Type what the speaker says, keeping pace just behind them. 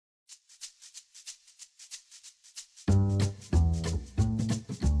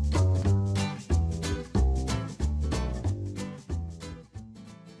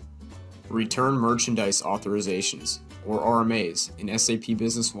Return merchandise authorizations, or RMAs, in SAP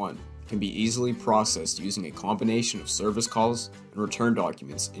Business One can be easily processed using a combination of service calls and return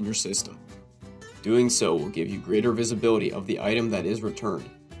documents in your system. Doing so will give you greater visibility of the item that is returned.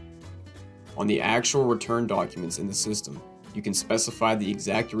 On the actual return documents in the system, you can specify the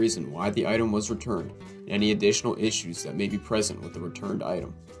exact reason why the item was returned and any additional issues that may be present with the returned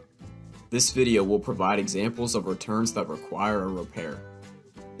item. This video will provide examples of returns that require a repair.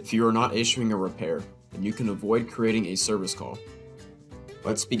 If you are not issuing a repair, then you can avoid creating a service call.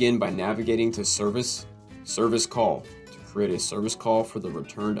 Let's begin by navigating to Service, Service Call to create a service call for the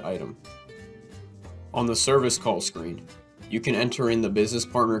returned item. On the service call screen, you can enter in the business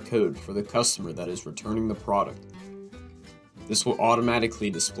partner code for the customer that is returning the product. This will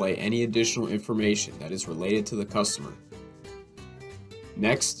automatically display any additional information that is related to the customer.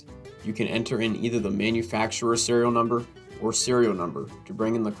 Next, you can enter in either the manufacturer serial number or serial number to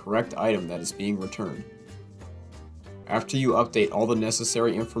bring in the correct item that is being returned. After you update all the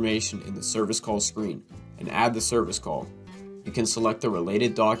necessary information in the service call screen and add the service call, you can select the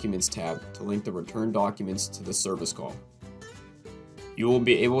Related Documents tab to link the return documents to the service call. You will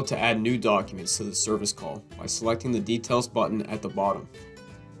be able to add new documents to the service call by selecting the Details button at the bottom.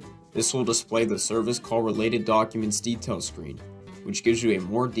 This will display the Service Call Related Documents details screen, which gives you a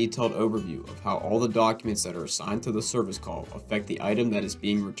more detailed overview of how all the documents that are assigned to the service call affect the item that is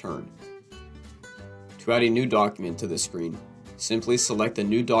being returned. To add a new document to this screen, simply select the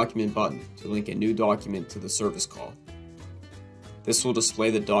New Document button to link a new document to the service call. This will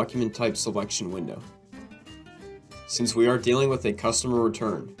display the document type selection window. Since we are dealing with a customer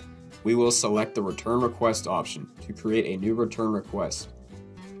return, we will select the Return Request option to create a new return request.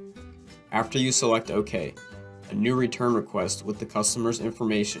 After you select OK, a new return request with the customer's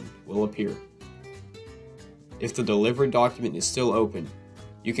information will appear. If the delivery document is still open,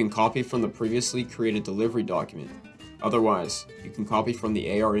 you can copy from the previously created delivery document. Otherwise, you can copy from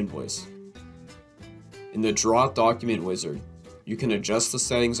the AR invoice. In the Draw Document wizard, you can adjust the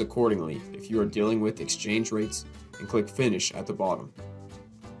settings accordingly if you are dealing with exchange rates and click Finish at the bottom.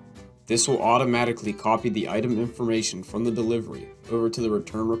 This will automatically copy the item information from the delivery over to the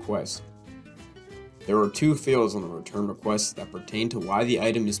return request. There are two fields on the return request that pertain to why the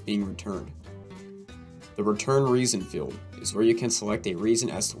item is being returned. The Return Reason field is where you can select a reason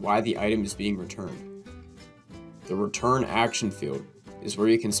as to why the item is being returned. The Return Action field is where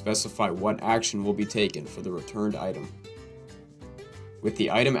you can specify what action will be taken for the returned item. With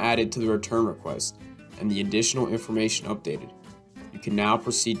the item added to the return request and the additional information updated, you can now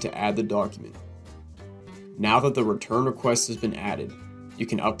proceed to add the document. Now that the return request has been added, you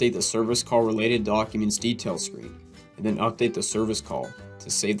can update the Service Call Related Documents details screen and then update the service call to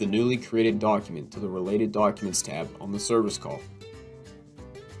save the newly created document to the Related Documents tab on the service call.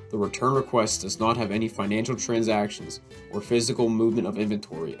 The return request does not have any financial transactions or physical movement of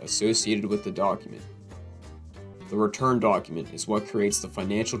inventory associated with the document. The return document is what creates the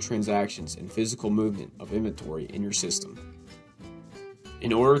financial transactions and physical movement of inventory in your system.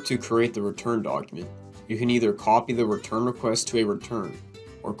 In order to create the return document, you can either copy the return request to a return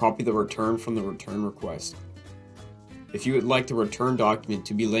or copy the return from the return request. If you would like the return document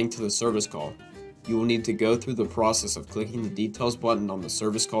to be linked to the service call, you will need to go through the process of clicking the Details button on the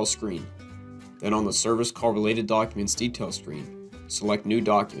service call screen. Then on the Service Call Related Documents details screen, select New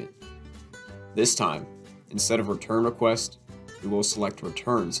Document. This time, instead of Return Request, we will select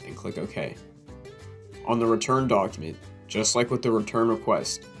Returns and click OK. On the return document, just like with the return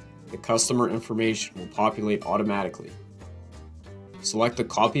request, the customer information will populate automatically. Select the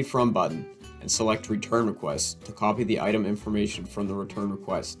Copy From button and select Return Request to copy the item information from the return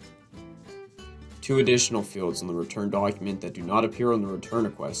request. Two additional fields in the return document that do not appear on the return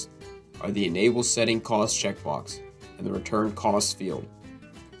request are the Enable Setting Cost checkbox and the Return Cost field.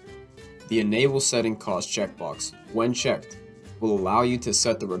 The Enable Setting Cost checkbox, when checked, will allow you to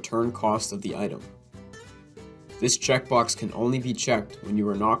set the return cost of the item. This checkbox can only be checked when you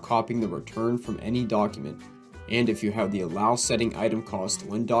are not copying the return from any document, and if you have the Allow Setting Item Cost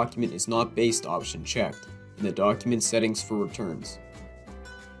When Document is Not Based option checked in the document settings for returns.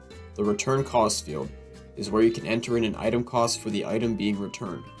 The Return Cost field is where you can enter in an item cost for the item being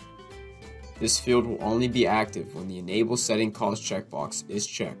returned. This field will only be active when the Enable Setting Cost checkbox is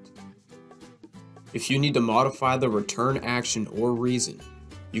checked. If you need to modify the return action or reason,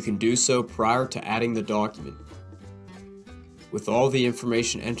 you can do so prior to adding the document. With all the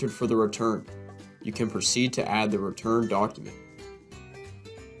information entered for the return, you can proceed to add the return document.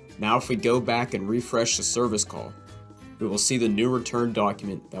 Now if we go back and refresh the service call, we will see the new return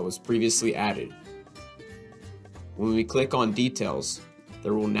document that was previously added. When we click on Details,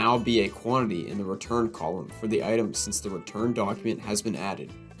 There will now be a quantity in the return column for the item since the return document has been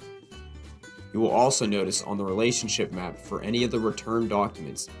added. You will also notice on the relationship map for any of the return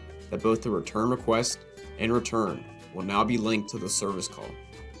documents that both the return request and return will now be linked to the service call.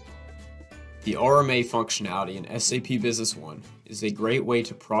 The RMA functionality in SAP Business One is a great way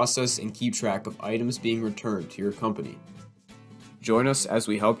to process and keep track of items being returned to your company. Join us as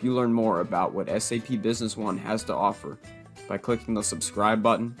we help you learn more about what SAP Business One has to offer by clicking the subscribe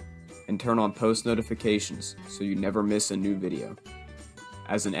button and turn on post notifications so you never miss a new video.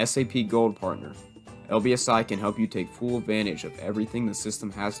 As an SAP Gold partner, LBSi can help you take full advantage of everything the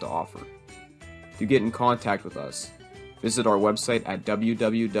system has to offer. To get in contact with us, visit our website at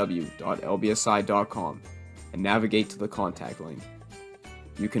www.lbsi.com and navigate to the contact link.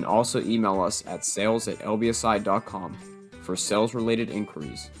 You can also email us at sales@lbsi.com for sales-related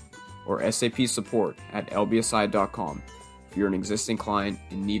inquiries, or SAP support at lbsi.com if you're an existing client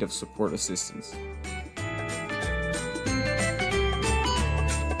in need of support assistance.